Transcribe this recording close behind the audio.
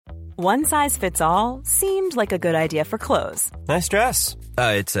One size fits all seemed like a good idea for clothes. Nice dress.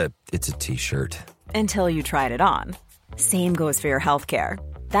 It's a t-shirt. Until you tried it on. Same goes for your healthcare.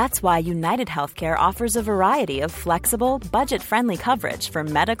 That's why United Healthcare offers a variety of flexible, budget-friendly coverage for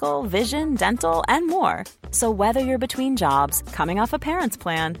medical, vision, dental, and more. So whether you're between jobs, coming off a parent's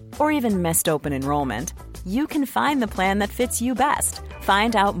plan, or even missed open enrollment, you can find the plan that fits you best.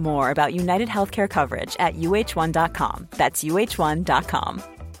 Find out more about United Healthcare coverage at uh1.com. That's uh1.com.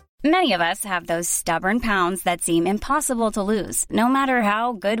 Many of us have those stubborn pounds that seem impossible to lose, no matter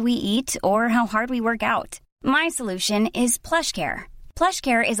how good we eat or how hard we work out. My solution is PlushCare.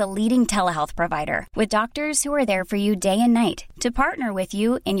 PlushCare is a leading telehealth provider with doctors who are there for you day and night to partner with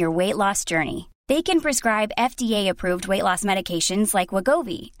you in your weight loss journey. They can prescribe FDA-approved weight loss medications like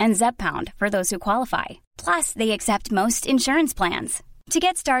Wegovy and Zepbound for those who qualify. Plus, they accept most insurance plans. To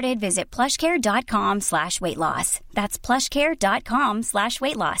get started, visit plushcare.com/weightloss. That's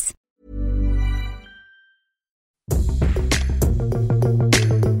plushcare.com/weightloss.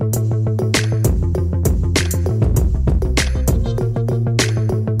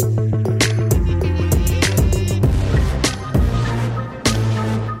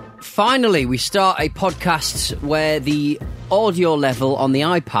 Finally, we start a podcast where the audio level on the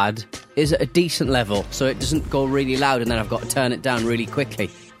iPad is at a decent level, so it doesn't go really loud and then I've got to turn it down really quickly.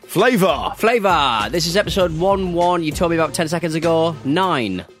 Flavour! This is episode 11. You told me about 10 seconds ago.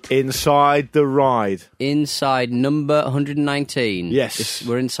 9. Inside the Ride. Inside number 119. Yes.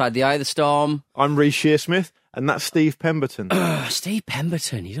 We're inside the eye of the storm. I'm Rhys Shearsmith, and that's Steve Pemberton. Steve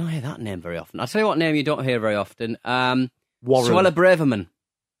Pemberton. You don't hear that name very often. I'll tell you what name you don't hear very often. Warren. Suella Braverman.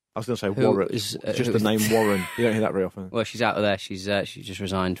 I was going to say Warren. It's just the name Warren. You don't hear that very often. Well, she's out of there. She just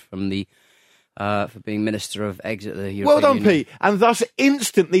resigned from the for being Minister of Eggs at the European Well done, Union. Pete. And thus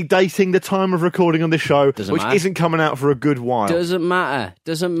instantly dating the time of recording on this show, Doesn't which matter. isn't coming out for a good while. Doesn't matter.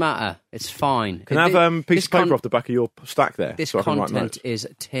 It's fine. Can I have a piece of paper off the back of your stack there? This so I can write content notes? is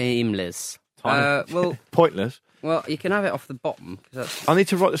tameless. Well, pointless. Well, you can have it off the bottom. 'Cause that's... I need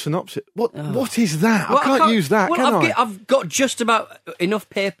to write the synopsis. What is that? I can't use that, can I? I've got just about enough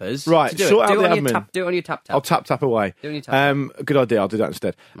papers Right, to do sort it. out Do it the on your admin. do it on your tap. I'll tap away. Do it on your tap. Good idea. I'll do that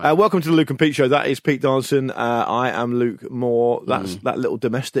instead. Right. Welcome to the Luke and Pete Show. That is Pete Donaldson. I am Luke Moore. That's that little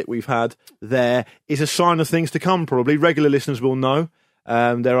domestic we've had there is a sign of things to come. Probably regular listeners will know.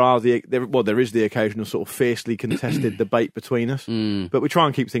 There is the occasional sort of fiercely contested debate between us, but we try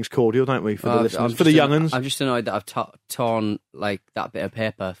and keep things cordial, don't we, for the listeners, for the young'uns. I'm just annoyed that I've torn like that bit of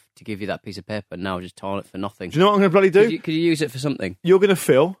paper to give you that piece of paper, and now I've just torn it for nothing. Do you know what I'm going to bloody do? Could you use it for something? You're going to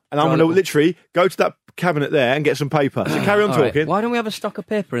fill, and I'm going to literally go to that cabinet there and get some paper. So carry on All talking. Right. Why don't we have a stock of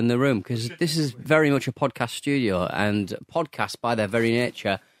paper in the room? Because this is very much a podcast studio, and podcasts, by their very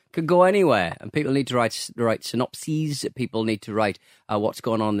nature, could go anywhere, and people need to write synopses. People need to write what's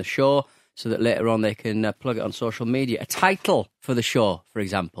going on in the show, so that later on they can plug it on social media. A title for the show, for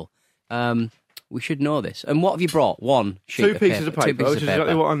example. We should know this. And what have you brought? One sheet Two of pieces of paper, Two pieces which of is paper.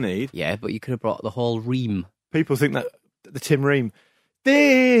 exactly what I need. Yeah, but you could have brought the whole ream. People think that the Tim Ream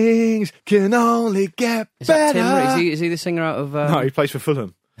things can only get Is that better. Tim? Is he the singer out of? No, he plays for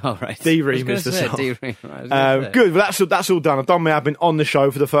Fulham. Oh, right. D Ream is the song. D-Ream, right. Good, well, that's all done. I've done my admin on the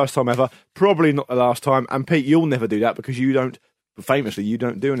show for the first time ever. Probably not the last time. And Pete, you'll never do that because you don't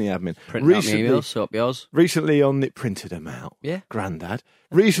do any admin. Print out my emails, so up yours. Recently on the... Printed them out. Yeah. Grandad.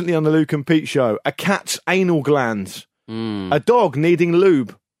 Recently on the Luke and Pete show, a cat's anal glands. A dog needing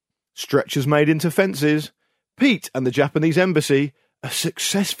lube. Stretchers made into fences. Pete and the Japanese embassy. A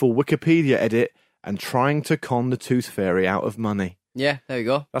successful Wikipedia edit. And trying to con the tooth fairy out of money. Yeah, there you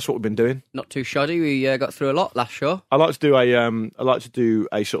go. That's what we've been doing. Not too shoddy. We got through a lot last show. I like to do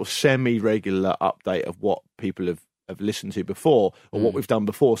a sort of semi-regular update of what people have listened to before or what we've done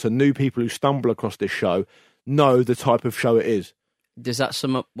before, so new people who stumble across this show know the type of show it is. Does that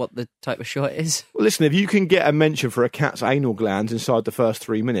sum up what the type of show it is? Well, listen, if you can get a mention for a cat's anal glands inside the first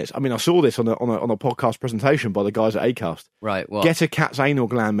 3 minutes, I mean, I saw this on a podcast presentation by the guys at Acast. Right. What? Get a cat's anal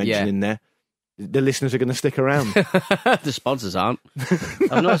gland mention in there. The listeners are going to stick around. The sponsors aren't.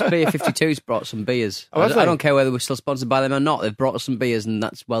 I've noticed Beer 52's brought some beers. Oh, I don't care whether we're still sponsored by them or not. They've brought us some beers, and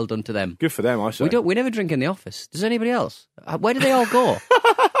that's well done to them. Good for them, I say. We never drink in the office. Does anybody else? Where do they all go?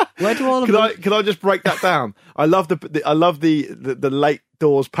 Where do all of them? Can I just break that down? I love the late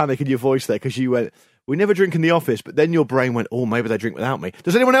doors panic in your voice there because you went, we never drink in the office, but then your brain went, oh, maybe they drink without me.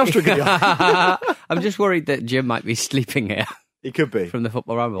 Does anyone else drink in the office? I'm just worried that Jim might be sleeping here. He could be. From the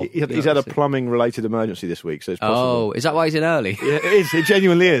football ramble. He's had a plumbing-related emergency this week, so it's possible. Oh, is that why he's in early? Yeah, it is. It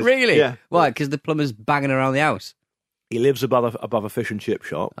genuinely is. Really? Yeah. Why? Because the plumber's banging around the house? He lives above a fish and chip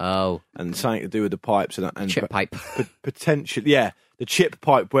shop. Oh. And something to do with the pipes and chip pipe. Potentially, yeah. the chip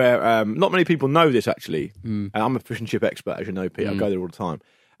pipe where not many people know this actually. I'm a fish and chip expert, as you know, Pete. I go there all the time.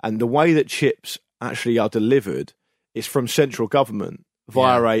 And the way that chips actually are delivered is from central government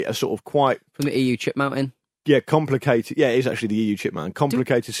via a sort of quite... From the EU chip mountain? Yeah, complicated. Yeah, it is actually the EU chip mountain.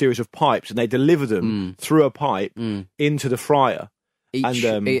 Complicated series of pipes, and they deliver them through a pipe into the fryer. And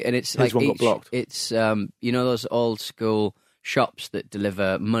it's like one got blocked. It's you know those old school shops that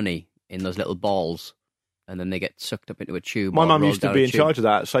deliver money in those little balls, and then they get sucked up into a tube. My mum used to be in charge of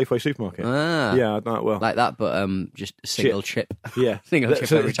that at Safeway supermarket. Ah, yeah, I know it well. Like that, but just a single chip. Yeah, single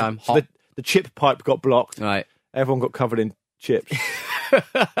chip every time. So the chip pipe got blocked. Right, everyone got covered in chips.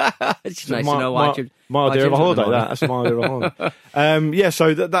 It's nice to know why. My idea of a holiday. That's my idea of a holiday. Yeah,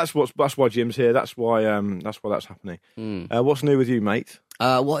 so that's why Jim's here. That's why that's happening. What's new with you, mate?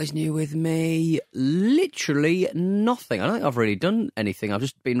 What is new with me? Literally nothing. I don't think I've really done anything. I've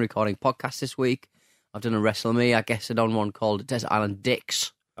just been recording podcasts this week. I've done a Wrestle Me. I guessed on one called Desert Island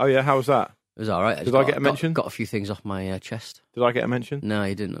Dicks. Oh yeah, how was that? It was all right. Did I get a mention? Got a few things off my chest. Did I get a mention? No,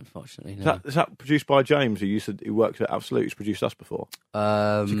 you didn't, unfortunately. No. Is that produced by James, who works at Absolute, who's produced us before?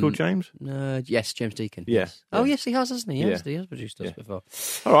 Is he called James? Yes, James Deacon. Yeah. Yes. Oh, yes, he has, hasn't he? Yes, he has produced us before.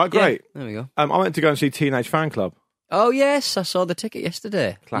 All right, great. Yeah, there we go. I went to go and see Teenage Fan Club. Oh, yes, I saw the ticket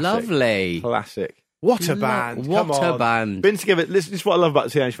yesterday. Classic. Lovely. Classic. What a band. What Come on. a band. Been together. This is what I love about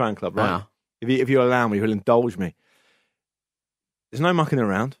the Teenage Fan Club, right? If you allow me, you'll indulge me. There's no mucking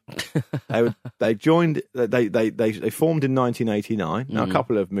around. They joined. They formed in 1989. Now a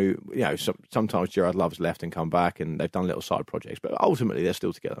couple of moved. You know, sometimes Gerard Love's left and come back, and they've done little side projects. But ultimately, they're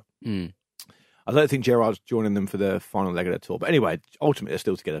still together. I don't think Gerard's joining them for the final leg of their tour. But anyway, ultimately, they're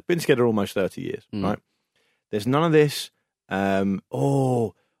still together. Been together almost 30 years. Right? There's none of this. I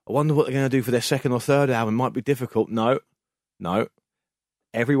wonder what they're going to do for their second or third album. Might be difficult. No.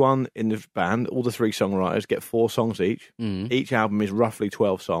 Everyone in the band, all the three songwriters, get 4 songs each. Each album is roughly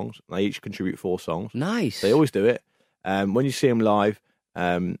 12 songs. They each contribute 4 songs. Nice. They always do it. When you see them live,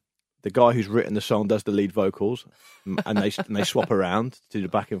 the guy who's written the song does the lead vocals, and they swap around to do the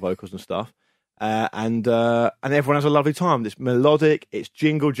backing vocals and stuff. And everyone has a lovely time. It's melodic, it's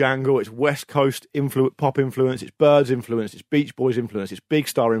jingle jangle, it's West Coast pop influence, it's Birds influence, it's Beach Boys influence, it's Big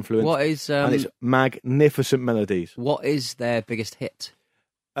Star influence. And it's magnificent melodies. What is their biggest hit?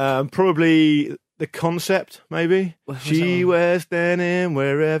 Probably The Concept, maybe. She wears denim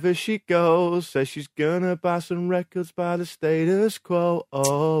wherever she goes. Says she's gonna buy some records by the status quo.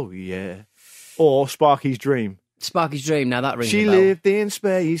 Oh, yeah. Or Sparky's Dream. Sparky's Dream, now that rings She a bell. lived in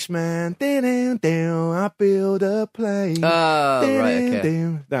space, man. I build a plane. Oh, right,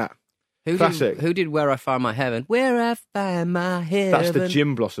 okay. That. Classic. Who did Where I Find My Heaven? Where I Find My Heaven. That's the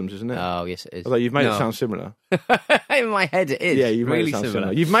Gin Blossoms, isn't it? Oh, yes, it is. Although you've made it sound similar. In my head, it is. Yeah, you've really made it sound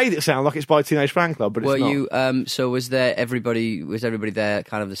similar. You've made it sound like it's by Teenage Fan Club, but it's not. So was everybody there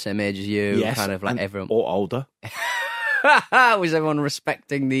kind of the same age as you? Yes. Kind of like everyone. Or older. Was everyone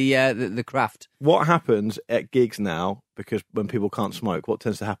respecting the craft? What happens at gigs now, because when people can't smoke, what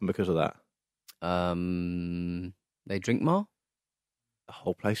tends to happen because of that? They drink more? The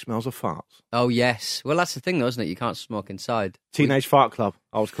whole place smells of farts. Oh, yes. Well, that's the thing, though, isn't it? You can't smoke inside. Teenage Fart Club,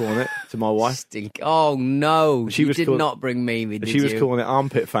 I was calling it to my wife. Stink. Oh, no. You did not bring Mimi, did you? She was calling it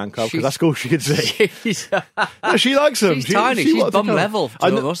Armpit Fan Club, because that's all she could see. No, she likes them. She's tiny. She's bum level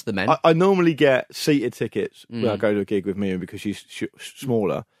to most of the men. I normally get seated tickets when I go to a gig with Mimi because she's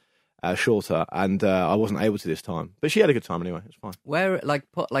smaller, shorter, and I wasn't able to this time. But she had a good time anyway. It's fine.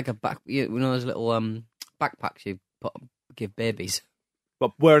 Put like a back, those little backpacks you give babies.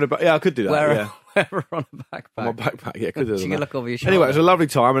 But wearing I could do that. Wear her on a backpack. On my backpack, yeah, could do that. She can look over your shoulder. Anyway, it was a lovely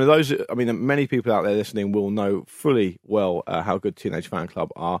time, and many people out there listening will know fully well how good Teenage Fan Club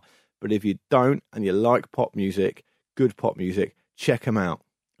are. But if you don't and you like pop music, good pop music, check them out.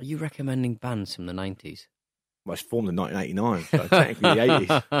 Are you recommending bands from the 90s? Well, it's formed in 1989, so technically the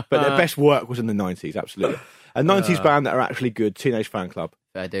 80s. But their best work was in the 90s, absolutely. A 90s band that are actually good, Teenage Fan Club.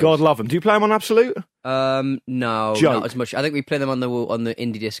 God love them. Do you play them on Absolute? No, Joke. Not as much. I think we play them on the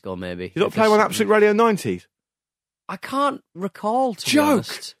indie disco, maybe. You don't play them on Absolute Radio 90s? I can't recall, to be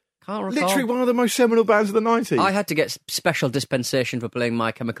honest. Can't recall. Literally one of the most seminal bands of the 90s. I had to get special dispensation for playing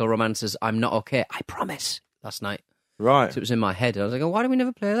My Chemical Romance's I'm Not Okay, I Promise, last night. Right. So it was in my head. And I was like, why do we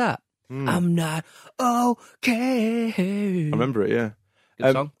never play that? I'm not okay. I remember it, yeah.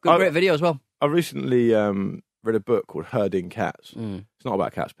 Good song. Great video as well. I recently read a book called Herding Cats. It's not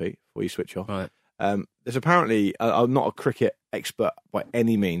about cats, Pete, before you switch off. Right. There's apparently, I'm not a cricket expert by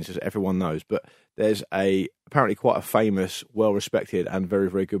any means, as everyone knows, but there's apparently quite a famous, well-respected and very,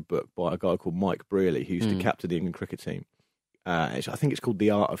 very good book by a guy called Mike Brearley, who used to captain the England cricket team. I think it's called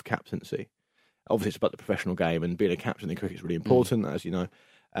The Art of Captaincy. obviously it's about the professional game, and being a captain in cricket is really important, as you know.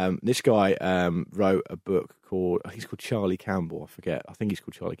 This guy wrote a book called, I think it's called Charlie Campbell, I think he's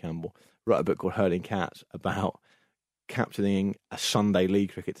called Charlie Campbell, wrote a book called Herding Cats about captaining a Sunday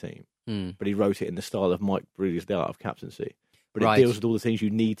league cricket team. But he wrote it in the style of Mike Brewer's The Art of Captaincy. But it deals with all the things you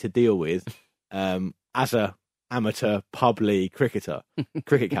need to deal with as a amateur pub league cricketer,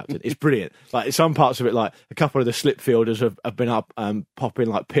 cricket captain. It's brilliant. Like some parts of it, like a couple of the slip fielders have been up popping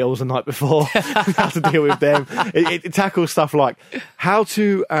like pills the night before. How to deal with them. It tackles stuff like how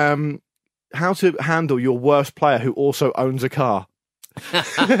to handle your worst player who also owns a car.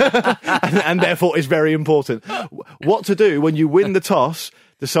 and therefore is very important. What to do when you win the toss,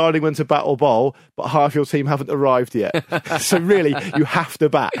 deciding when to bat or bowl, but half your team haven't arrived yet. So really, you have to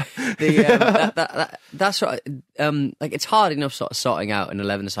bat. That's right. Like it's hard enough sort of sorting out an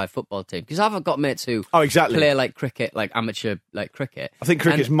 11-a-side football team because I've got mates who play like cricket, like amateur like cricket. I think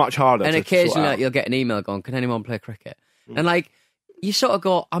cricket's much harder. And occasionally like, you'll get an email going, "Can anyone play cricket?" And like you sort of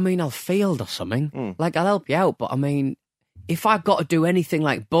go, "I mean, I'll field or something. Like I'll help you out, but I mean." If I've got to do anything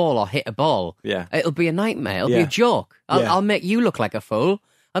like bowl or hit a ball, it'll be a nightmare. It'll be a joke. I'll make you look like a fool.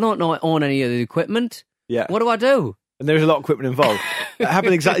 I don't own any of the equipment. Yeah. What do I do? And there's a lot of equipment involved. It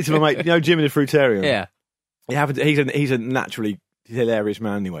happened exactly to my mate, Jimmy the Fruitarian. Yeah. It happened. He's a naturally hilarious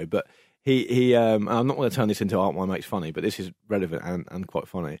man anyway, but he I'm not going to turn this into art my mate's funny, but this is relevant and quite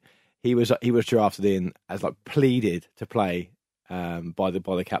funny. He was drafted in as like pleaded to play by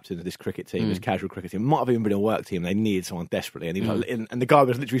the captain of this cricket team, this casual cricket team. It might have even been a work team. They needed someone desperately, and he was like, and the guy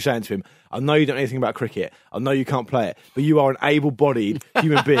was literally saying to him, "I know you don't know anything about cricket. I know you can't play it, but you are an able-bodied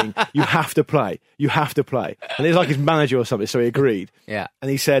human being. You have to play. You have to play." And it was like his manager or something, so he agreed. Yeah. And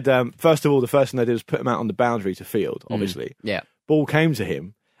he said, first of all, the first thing they did was put him out on the boundary to field. Obviously, ball came to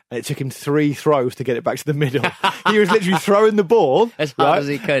him. And it took him 3 throws to get it back to the middle. He was literally throwing the ball as hard as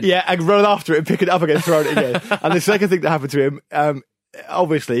he could. Yeah, and run after it and pick it up again, throwing it again. And the second thing that happened to him,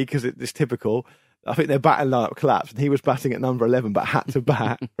 obviously, because it's typical, I think their batting lineup collapsed, and he was batting at number 11, but had to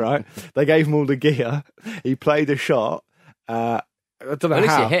bat. Right? They gave him all the gear. He played a shot. I don't know at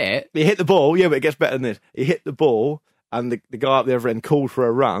how. Least he hit. He hit the ball. Yeah, but it gets better than this. He hit the ball, and the guy up the other end called for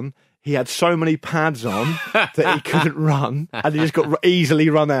a run. He had so many pads on that he couldn't run, and he just got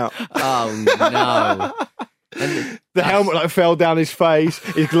easily run out. Oh, no. The helmet like fell down his face,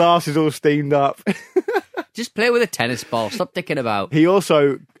 his glasses all steamed up. Just play with a tennis ball. Stop dicking about. He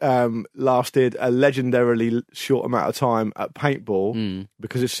also lasted a legendarily short amount of time at paintball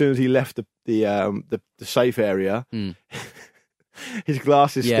because as soon as he left the safe area, his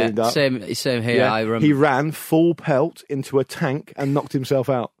glasses steamed up. Same here. Yeah. I remember. He ran full pelt into a tank and knocked himself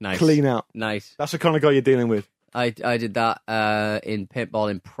out. Nice. Clean out. Nice. That's the kind of guy you're dealing with. I did that in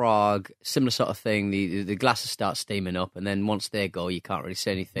paintball in Prague. Similar sort of thing. The glasses start steaming up, and then once they go, you can't really see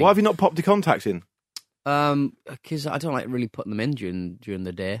anything. Why have you not popped the contacts in? Because I don't like really putting them in during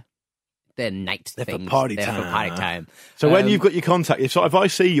the day. They're night things. For party They're time. for party time. So when you've got your contacts, if I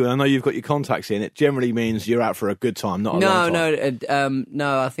see you and I know you've got your contacts in, it generally means you're out for a good time, not a long time.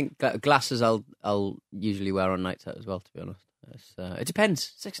 No. I think glasses I'll usually wear on nights out as well. To be honest, it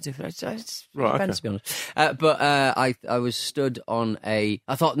depends. It depends, to be honest. But I was stood on I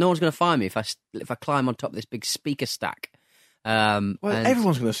thought no one's going to find me if I climb on top of this big speaker stack.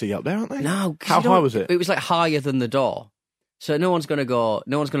 Everyone's going to see you up there, aren't they? No. How high was it? It was like higher than the door. So no one's going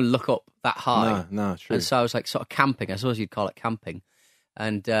to look up that high. No, true. And so I was like sort of camping. I suppose you'd call it camping.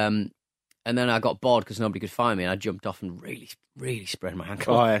 And then I got bored because nobody could find me, and I jumped off and really, really sprained my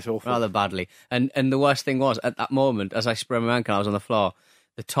ankle. Oh, yeah, it's awful. Rather badly. And the worst thing was, at that moment, as I sprained my ankle, I was on the floor,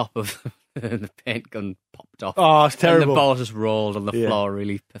 the top of the paint gun popped off. Oh, it's terrible. And the ball just rolled on the floor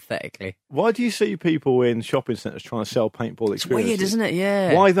really pathetically. Why do you see people in shopping centres trying to sell paintball experiences? It's weird, isn't it?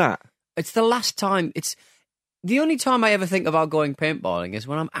 Yeah. Why that? It's the last time... The only time I ever think about going paintballing is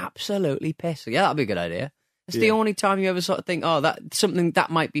when I'm absolutely pissed. Yeah, that'd be a good idea. It's the only time you ever sort of think, that's something that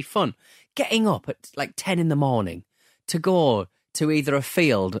might be fun. Getting up at like 10 in the morning to go to either a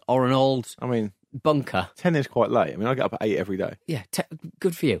field or an old bunker. 10 is quite late. I get up at 8 every day. Yeah,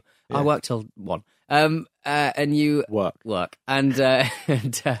 good for you. Yeah. I work till 1. And you... Work. And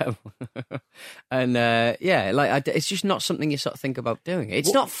it's just not something you sort of think about doing.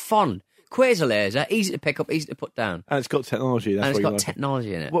 It's not fun. Quasar laser, easy to pick up, easy to put down. And it's got technology. And it's got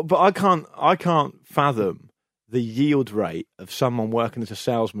technology in it. Well, but I can't fathom the yield rate of someone working as a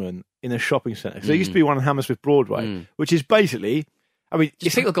salesman in a shopping centre. Because there used to be one in Hammersmith Broadway, which is basically...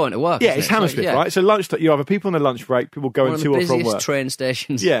 Just people going to work. Yeah, it's Hammersmith, right? So lunch, you have people on their lunch break, people going to or from work. One of the busiest train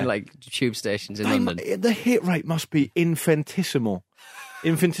stations, like tube stations in London. The hit rate must be infinitesimal.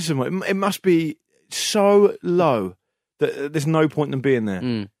 It must be so low that there's no point in them being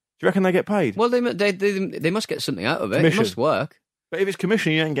there. you reckon they get paid? Well, they must get something out of it. Commission. It must work. But if it's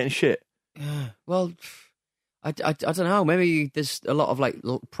commission, you ain't getting shit. Well, I don't know. Maybe there's a lot of like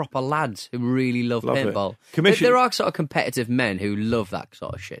proper lads who really love paintball. There are sort of competitive men who love that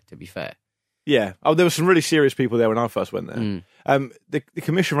sort of shit, to be fair. Yeah. Oh, there were some really serious people there when I first went there. The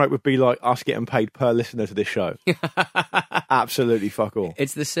commission rate would be like us getting paid per listener to this show. Absolutely fuck all.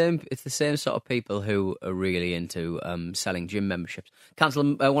 It's the same sort of people who are really into selling gym memberships.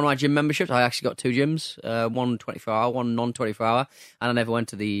 Cancelled one of my gym memberships. I actually got 2 gyms, one 24-hour, one non-24 hour, and I never went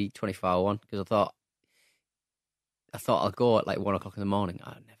to the 24-hour one because I thought I'll go at like 1 o'clock in the morning. I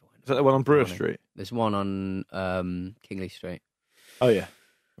never went. Is that the one on Brewer Street? There's one on Kingley Street. Oh yeah.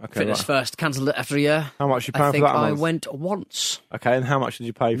 Okay, Fitness First, cancelled it after a year. How much you paying for that? I went once. Okay, and how much did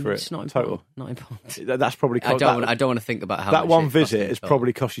you pay for it? It's not total. Not important. That's probably. I don't want to think about how that much one visit has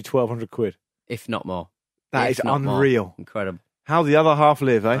probably cost you £1,200, if not more. That is unreal. More. Incredible. How the other half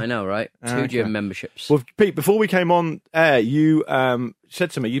live, eh? I know, right? 2 gym memberships. Well, Pete, before we came on air, you said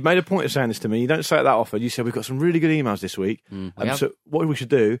to me, you made a point of saying this to me. You don't say it that often. You said we've got some really good emails this week. So what we should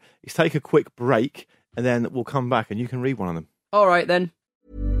do is take a quick break, and then we'll come back and you can read one of them. All right then.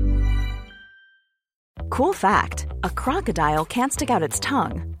 Cool fact, a crocodile can't stick out its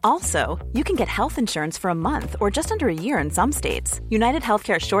tongue. Also, you can get health insurance for a month or just under a year in some states. United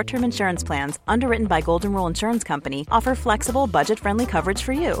Healthcare short-term insurance plans, underwritten by Golden Rule Insurance Company, offer flexible, budget-friendly coverage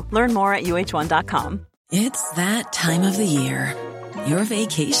for you. Learn more at uh1.com. It's that time of the year. Your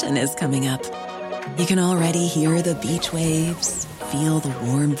vacation is coming up. You can already hear the beach waves, feel the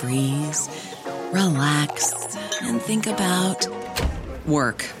warm breeze, relax, and think about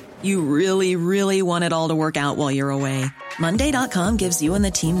work. You really, really want it all to work out while you're away. Monday.com gives you and the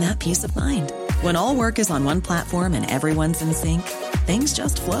team that peace of mind. When all work is on one platform and everyone's in sync, things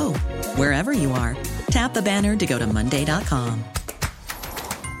just flow. Wherever you are, tap the banner to go to Monday.com.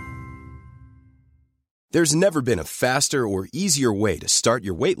 There's never been a faster or easier way to start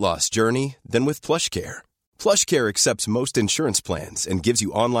your weight loss journey than with PlushCare. PlushCare accepts most insurance plans and gives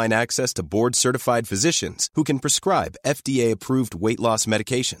you online access to board-certified physicians who can prescribe FDA-approved weight loss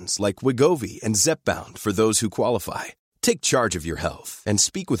medications like Wegovy and Zepbound for those who qualify. Take charge of your health and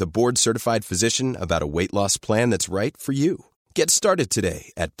speak with a board-certified physician about a weight loss plan that's right for you. Get started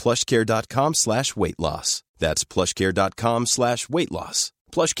today at plushcare.com/weight-loss. That's plushcare.com/weight-loss.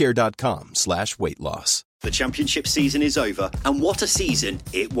 plushcare.com/weight-loss. The championship season is over, and what a season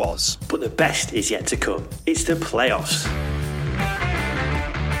it was. But the best is yet to come. It's the playoffs.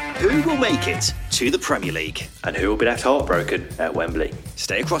 Who will make it to the Premier League? And who will be left heartbroken at Wembley?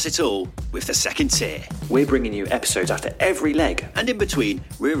 Stay across it all with the second tier. We're bringing you episodes after every leg. And in between,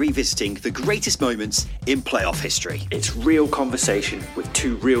 we're revisiting the greatest moments in playoff history. It's real conversation with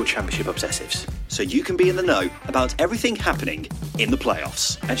 2 real championship obsessives. So you can be in the know about everything happening in the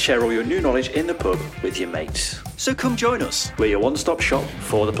playoffs. And share all your new knowledge in the pub with your mates. So come join us. We're your one-stop shop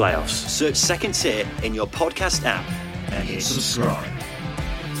for the playoffs. Search Second Tier in your podcast app and hit subscribe.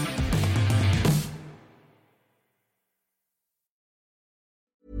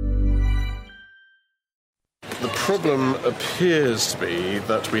 The problem appears to be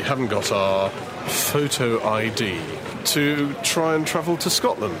that we haven't got our photo ID to try and travel to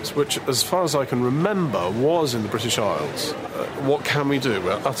Scotland, which, as far as I can remember, was in the British Isles. What can we do?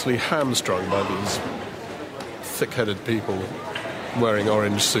 We're utterly hamstrung by these thick-headed people wearing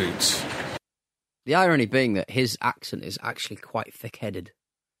orange suits. The irony being that his accent is actually quite thick-headed.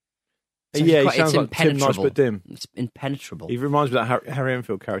 He sounds like Tim Nice but dim. It's impenetrable. He reminds me of that Harry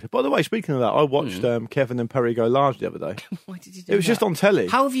Enfield character. By the way, speaking of that, I watched Kevin and Perry Go Live the other day. Why did you do It was that? just on telly.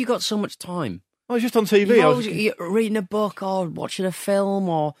 How have you got so much time? I was just on TV. You're reading a book or watching a film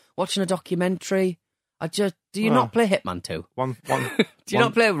or watching a documentary. Do you not play Hitman 2? Do you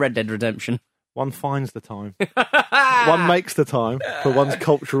not play Red Dead Redemption? One finds the time. One makes the time for one's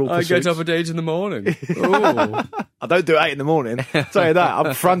cultural pursuits. I get up at 8 in the morning. I don't do it 8 in the morning. I'll tell you that.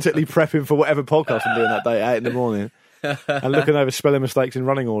 I'm frantically prepping for whatever podcast I'm doing that day at 8 in the morning. And looking over spelling mistakes in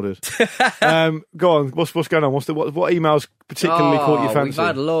running orders. Go on, what's going on? What emails particularly caught your fancy? We've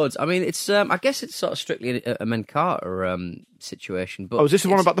had loads. I mean, it's I guess it's sort of strictly a Mencarta situation. But is this the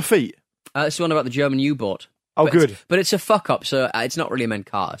one about the feet? This is one about the German U-boat. Oh, good. But it's a fuck-up, so it's not really a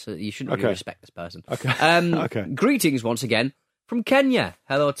Mencarta, so you shouldn't really respect this person. Okay. Okay. Greetings once again from Kenya.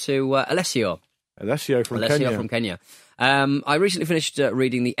 Hello to Alessio. Alessio from Kenya. I recently finished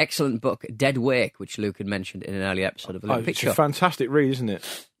reading the excellent book Dead Wake, which Luke had mentioned in an earlier episode of the Olympic Show. It's a fantastic read, isn't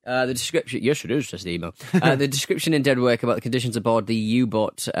it? The description, yes, it is, says the email. The description in Deadwork about the conditions aboard the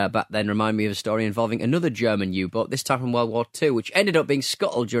U-boat back then remind me of a story involving another German U-boat, this time from World War II, which ended up being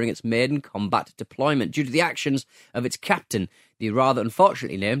scuttled during its maiden combat deployment due to the actions of its captain, the rather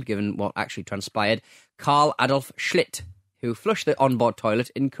unfortunately named, given what actually transpired, Karl Adolf Schlitt, who flushed the onboard toilet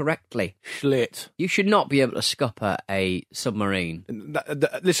incorrectly. Schlitt. You should not be able to scupper a submarine.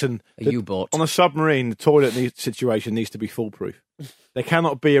 Listen, a U-boat. On a submarine, the toilet situation needs to be foolproof. There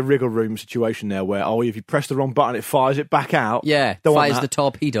cannot be a wriggle room situation there where, if you press the wrong button, it fires it back out. Yeah, Don't fires the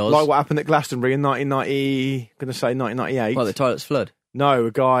torpedoes. Like what happened at Glastonbury in 1998. Well, the toilets flood. No,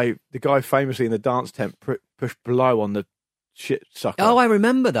 the guy famously in the dance tent pushed below on the shit sucker. Oh, I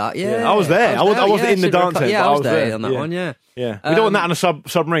remember that, yeah. I was there. I wasn't in the dance tent, yeah, but I was there on that one, yeah. Yeah. We don't want that on a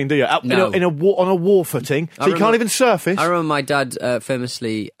submarine, do you? No. On a war footing, so you can't even surface. I remember my dad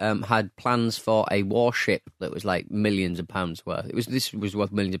famously had plans for a warship that was like millions of pounds worth. This was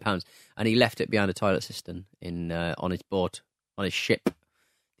worth millions of pounds, and he left it behind a toilet cistern on his boat, on his ship.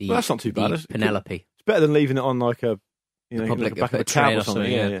 Well, that's not too bad. It's Penelope. It's better than leaving it on like a... Public back of a train cab or something.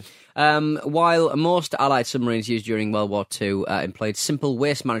 Yeah. While most Allied submarines used during World War II employed simple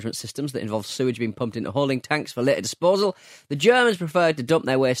waste management systems that involved sewage being pumped into holding tanks for later disposal, the Germans preferred to dump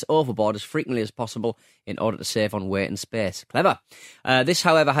their waste overboard as frequently as possible in order to save on weight and space. Clever. This,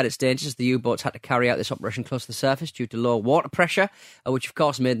 however, had its dangers as the U-boats had to carry out this operation close to the surface due to low water pressure, which of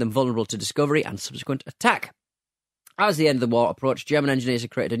course made them vulnerable to discovery and subsequent attack. As the end of the war approached, German engineers had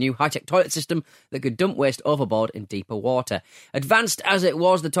created a new high-tech toilet system that could dump waste overboard in deeper water. Advanced as it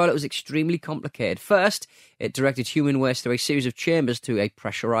was, the toilet was extremely complicated. First, it directed human waste through a series of chambers to a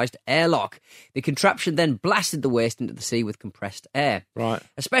pressurised airlock. The contraption then blasted the waste into the sea with compressed air. Right.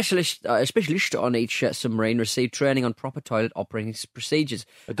 A specialist on each submarine received training on proper toilet operating procedures.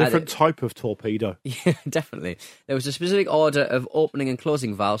 A different type of torpedo. Yeah, definitely. There was a specific order of opening and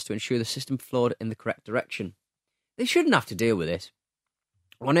closing valves to ensure the system flowed in the correct direction. They shouldn't have to deal with this.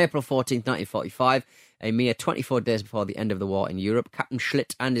 On April 14th, 1945, a mere 24 days before the end of the war in Europe, Captain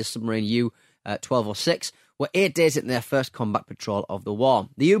Schlitt and his submarine U-1206 were 8 days into their first combat patrol of the war.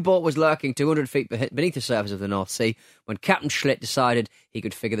 The U-boat was lurking 200 feet beneath the surface of the North Sea when Captain Schlitt decided he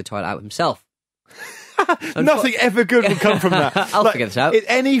could figure the toilet out himself. Nothing ever good will come from that. I'll figure this out. In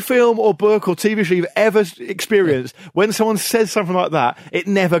any film or book or TV show you've ever experienced, when someone says something like that, it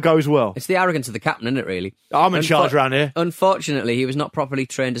never goes well. It's the arrogance of the captain, isn't it, really? I'm in charge around here. Unfortunately, he was not properly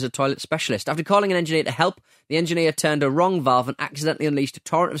trained as a toilet specialist. After calling an engineer to help, the engineer turned a wrong valve and accidentally unleashed a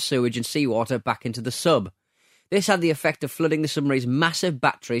torrent of sewage and seawater back into the sub. This had the effect of flooding the submarine's massive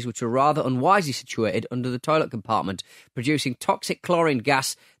batteries, which were rather unwisely situated under the toilet compartment, producing toxic chlorine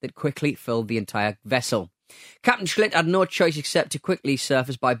gas that quickly filled the entire vessel. Captain Schlitt had no choice except to quickly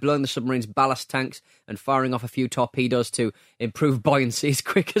surface by blowing the submarine's ballast tanks and firing off a few torpedoes to improve buoyancy as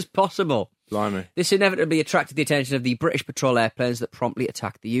quick as possible. Blimey. This inevitably attracted the attention of the British patrol airplanes that promptly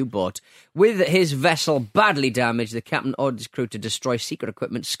attacked the U-boat. With his vessel badly damaged, the captain ordered his crew to destroy secret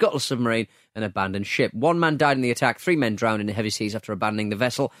equipment, scuttle submarine and abandon ship. 1 man died in the attack, 3 men drowned in the heavy seas after abandoning the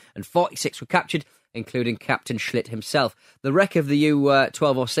vessel, and 46 were captured, including Captain Schlitt himself. The wreck of the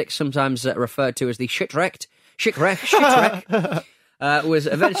U-1206, sometimes referred to as the shipwreck, was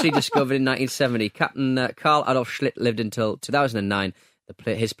eventually discovered in 1970. Captain Karl Adolf Schlitt lived until 2009.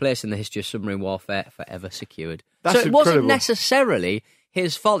 His place in the history of submarine warfare forever secured. That's so it incredible. wasn't necessarily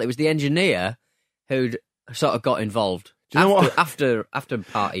his fault. It was the engineer who'd sort of got involved. Do you know what? After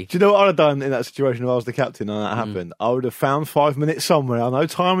party. Do you know what I'd have done in that situation if I was the captain and that happened? I would have found 5 minutes somewhere. I know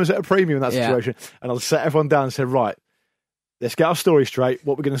time was at a premium in that situation. And I'd set everyone down and said, right, let's get our story straight.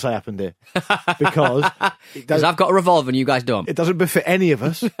 What we're going to say happened here. Because I've got a revolver and you guys don't. It doesn't befit any of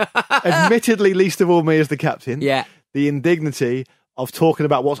us. Admittedly, least of all me as the captain. Yeah. The indignity of talking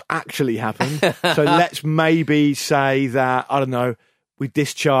about what's actually happened. So let's maybe say that, I don't know, we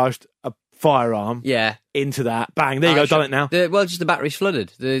discharged a firearm into that. Bang, there you go, done it now. Just the battery's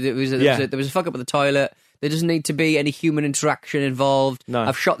flooded. There was a fuck up with the toilet. There doesn't need to be any human interaction involved. No.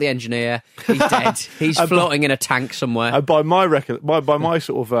 I've shot the engineer. He's dead. He's floating in a tank somewhere. By my by my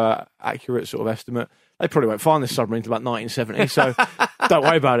sort of accurate sort of estimate, they probably won't find this submarine until about 1970, so don't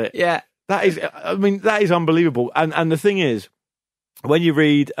worry about it. Yeah. That is unbelievable. And the thing is, when you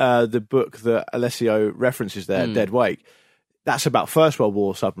read the book that Alessio references there, Dead Wake, that's about First World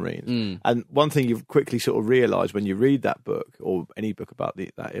War submarines. And one thing you quickly sort of realise when you read that book, or any book about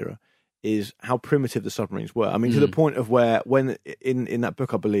that era, is how primitive the submarines were. I mean, to the point of where, when in that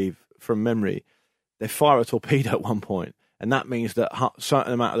book, I believe, from memory, they fire a torpedo at one point, and that means that a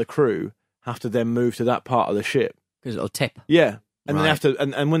certain amount of the crew have to then move to that part of the ship. Because it'll tip. Yeah. And then they have to,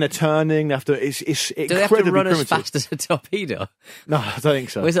 and when they're turning, they have to. It's Do they have to incredibly run primitive. as fast as a torpedo? No, I don't think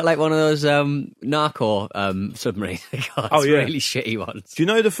so. Or is it like one of those narco submarines? Really shitty ones. Do you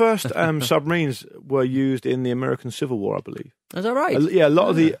know the first submarines were used in the American Civil War? I believe. Is that right? Yeah, a lot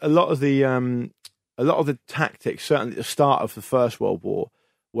of the tactics, certainly at the start of the First World War,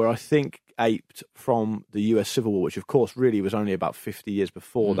 were I think aped from the U.S. Civil War, which of course really was only about 50 years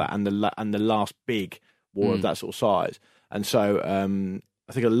before that, and the last big war of that sort of size. And so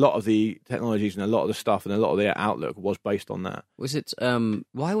I think a lot of the technologies and a lot of the stuff and a lot of their outlook was based on that. Was it?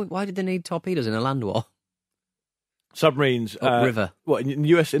 Why did they need torpedoes in a land war? Submarines, river. What in the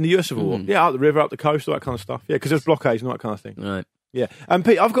US Civil War? Yeah, up the river, up the coast, all that kind of stuff. Yeah, because there's blockades and all that kind of thing. Right. Yeah. And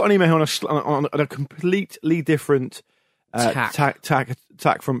Pete, I've got an email on a completely different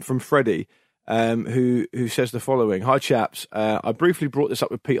tack from Freddie, who says the following: "Hi chaps, I briefly brought this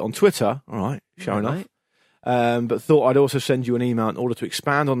up with Pete on Twitter. All right, sure enough. But thought I'd also send you an email in order to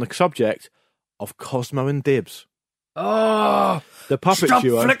expand on the subject of Cosmo and Dibs. Oh, the puppet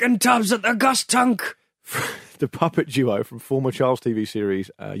duo. Stop flicking tabs at the gas tank. The puppet duo from former Charles TV series,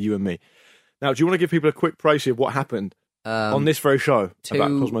 You and Me. Now, do you want to give people a quick précis of what happened on this very show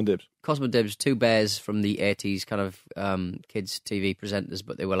about Cosmo and Dibs? Cosmo and Dibs, two bears from the 80s kind of kids TV presenters,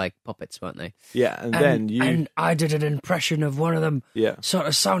 but they were like puppets, weren't they? Yeah, and I did an impression of one of them. Yeah. Sort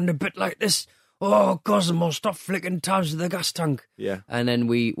of sounded a bit like this. Oh, Cosmo, stop flicking tabs at the gas tank. Yeah. And then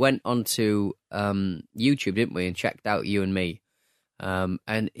we went onto YouTube, didn't we, and checked out You and Me.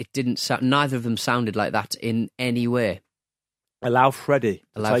 And it didn't sound, neither of them sounded like that in any way. Allow Freddie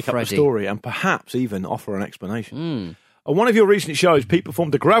to take up the story and perhaps even offer an explanation. Mm. On one of your recent shows, Pete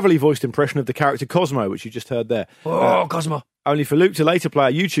performed a gravelly voiced impression of the character Cosmo, which you just heard there. Oh, Cosmo. Only for Luke to later play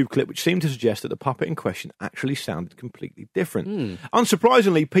a YouTube clip which seemed to suggest that the puppet in question actually sounded completely different.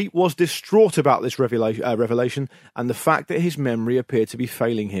 Unsurprisingly, Pete was distraught about this revelation and the fact that his memory appeared to be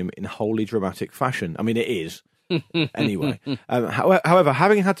failing him in wholly dramatic fashion. I mean, it is. Anyway, however,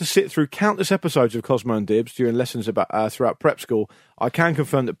 having had to sit through countless episodes of Cosmo and Dibs during lessons throughout prep school, I can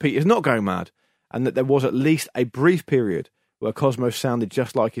confirm that Pete is not going mad and that there was at least a brief period where Cosmo sounded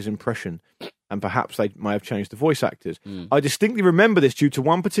just like his impression, and perhaps they may have changed the voice actors. I distinctly remember this due to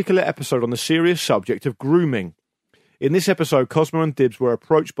one particular episode on the serious subject of grooming. In this episode, Cosmo and Dibs were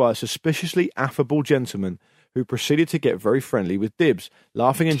approached by a suspiciously affable gentleman who proceeded to get very friendly with Dibs,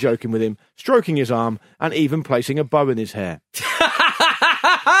 laughing and joking with him, stroking his arm, and even placing a bow in his hair.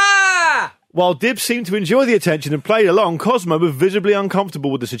 While Dibs seemed to enjoy the attention and played along, Cosmo was visibly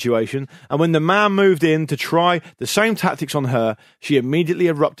uncomfortable with the situation, and when the man moved in to try the same tactics on her, she immediately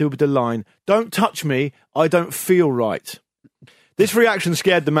erupted with the line, "Don't touch me, I don't feel right." This reaction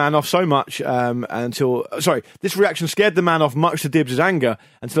scared the man off so much this reaction scared the man off much to Dibs' anger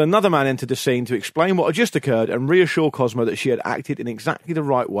until another man entered the scene to explain what had just occurred and reassure Cosmo that she had acted in exactly the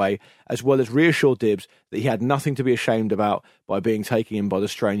right way, as well as reassure Dibs that he had nothing to be ashamed about by being taken in by the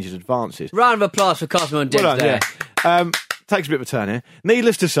stranger's advances. Round of applause for Cosmo and Dibs there. Yeah. Takes a bit of a turn here.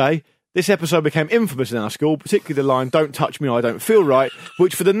 Needless to say, this episode became infamous in our school, particularly the line, "Don't touch me, I don't feel right,"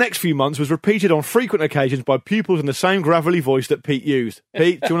 which for the next few months was repeated on frequent occasions by pupils in the same gravelly voice that Pete used.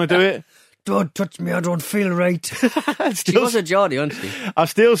 Pete, do you want to do it? Don't touch me, I don't feel right. She was a Geordie, wasn't she? I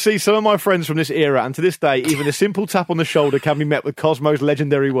still see some of my friends from this era, and to this day, even a simple tap on the shoulder can be met with Cosmo's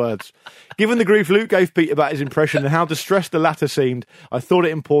legendary words. Given the grief Luke gave Pete about his impression and how distressed the latter seemed, I thought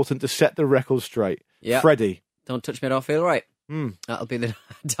it important to set the record straight. Yep. Freddie. Don't touch me, I don't feel right. That'll be the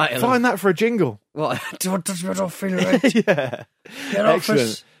title. Find that for a jingle. What? Don't touch me, I don't feel right. Yeah. Get off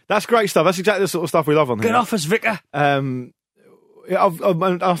us. That's great stuff. That's exactly the sort of stuff we love on here. Get off us, Vicar. I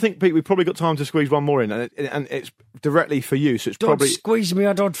think, Pete, we've probably got time to squeeze one more in, and it's directly for you, so it's don't probably... Don't squeeze me,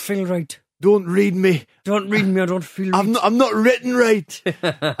 I don't feel right. Don't read me. Don't read me, I don't feel right. I'm not written right.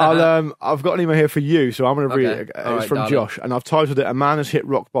 I've got an email here for you, so I'm going to read it. It's from darling. Josh, and I've titled it, "A Man Has Hit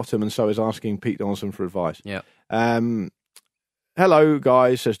Rock Bottom and So Is Asking Pete Donaldson for Advice." Yeah. Hello,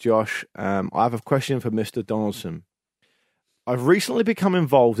 guys, says Josh. I have a question for Mr. Donaldson. I've recently become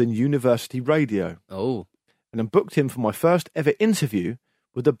involved in university radio. Oh. And I'm booked in for my first ever interview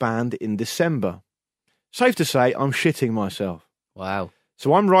with the band in December. Safe to say, I'm shitting myself. Wow.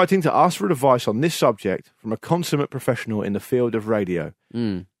 So I'm writing to ask for advice on this subject from a consummate professional in the field of radio.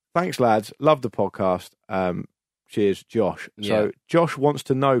 Thanks, lads. Love the podcast. Cheers, Josh. Yeah. So Josh wants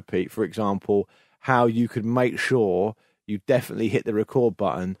to know, Pete, for example, how you could make sure you definitely hit the record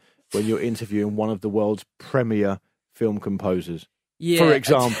button when you're interviewing one of the world's premier film composers. Yeah. For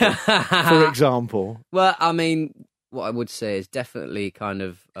example. Well, I mean, what I would say is definitely kind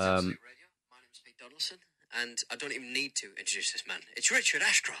of... Radio. My name's Pete Donaldson, and I don't even need to introduce this man. It's Richard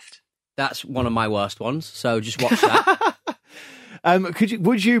Ashcroft. That's one of my worst ones, so just watch that.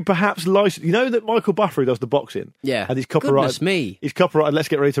 Would you perhaps license? You know that Michael Buffer, who does the boxing, Yeah. and he's copyrighted. Goodness me. He's copyrighted. Let's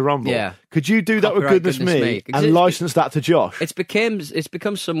Get Ready to Rumble. Yeah. Could you do that with Copyright Goodness Goodness Me Me. and license that to Josh? It's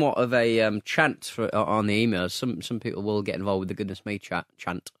become somewhat of a chant on the emails. Some people will get involved with the Goodness Me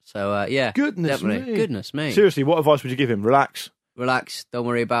chant. So yeah, Goodness definitely. me. Goodness me. Seriously, what advice would you give him? Relax. Don't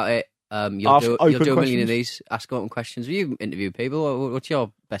worry about it. You'll do a million questions? of these. Ask open questions. You interview people. What's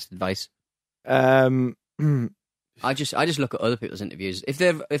your best advice? I just look at other people's interviews. If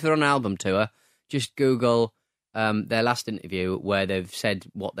they're on an album tour, just Google their last interview where they've said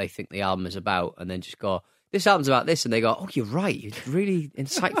what they think the album is about, and then just go, "This album's about this," and they go, "Oh, you're right. You're really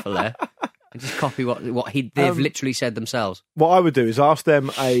insightful there." And just copy what they've literally said themselves. What I would do is ask them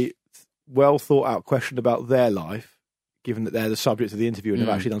a well thought out question about their life, given that they're the subject of the interview and have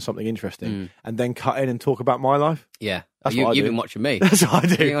actually done something interesting, and then cut in and talk about my life. Yeah. That's what I do. You've been watching me. That's what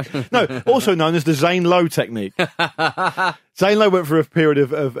I do. No, also known as the Zane Lowe technique. Zane Lowe went through a period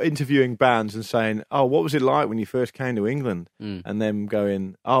of interviewing bands and saying, "Oh, what was it like when you first came to England?" And then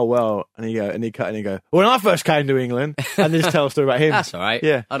going, "Oh, well," and he cut in and go, "When I first came to England," and just tell a story about him. That's all right.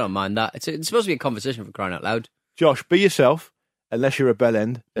 Yeah, I don't mind that. It's supposed to be a conversation for crying out loud. Josh, be yourself. Unless you're a bell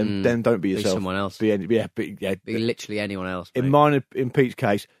end, then don't be yourself. Be someone else. Be literally anyone else. Mate. In Pete's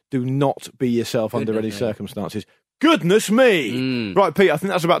case, do not be yourself under any circumstances. Goodness me! Right, Pete, I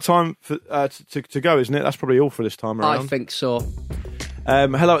think that's about time for to go, isn't it? That's probably all for this time around. I think so.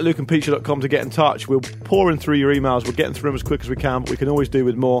 Hello at lukeandpeacher.com to get in touch. We're pouring through your emails. We're getting through them as quick as we can, but we can always do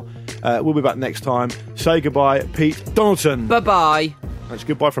with more. We'll be back next time. Say goodbye, Pete Donaldson. Bye-bye. That's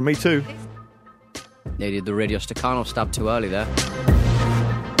goodbye from me too. Needed the Radio Staccato stab too early there.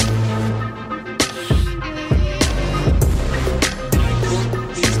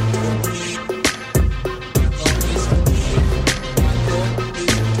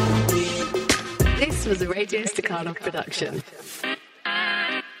 This was a Radio Staccato production.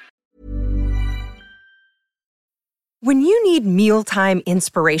 When you need mealtime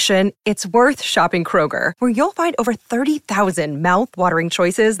inspiration, it's worth shopping Kroger, where you'll find over 30,000 mouth-watering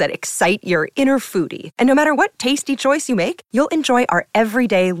choices that excite your inner foodie. And no matter what tasty choice you make, you'll enjoy our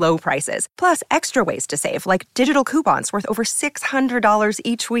everyday low prices, plus extra ways to save, like digital coupons worth over $600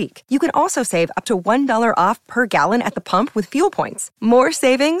 each week. You can also save up to $1 off per gallon at the pump with fuel points. More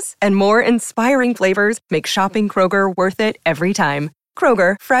savings and more inspiring flavors make shopping Kroger worth it every time.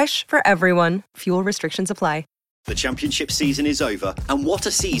 Kroger, fresh for everyone. Fuel restrictions apply. The championship season is over, and what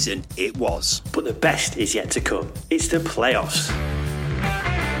a season it was. But the best is yet to come. It's the playoffs.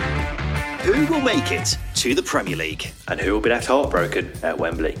 Who will make it to the Premier League? And who will be left heartbroken at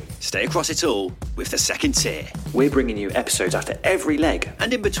Wembley? Stay across it all with the second tier. We're bringing you episodes after every leg.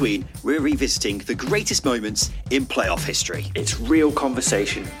 And in between, we're revisiting the greatest moments in playoff history. It's real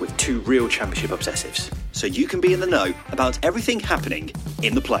conversation with two real championship obsessives. So you can be in the know about everything happening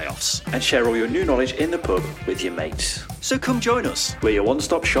in the playoffs. And share all your new knowledge in the pub with your mates. So come join us. We're your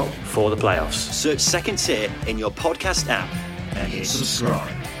one-stop shop for the playoffs. Search Second Tier in your podcast app and hit subscribe.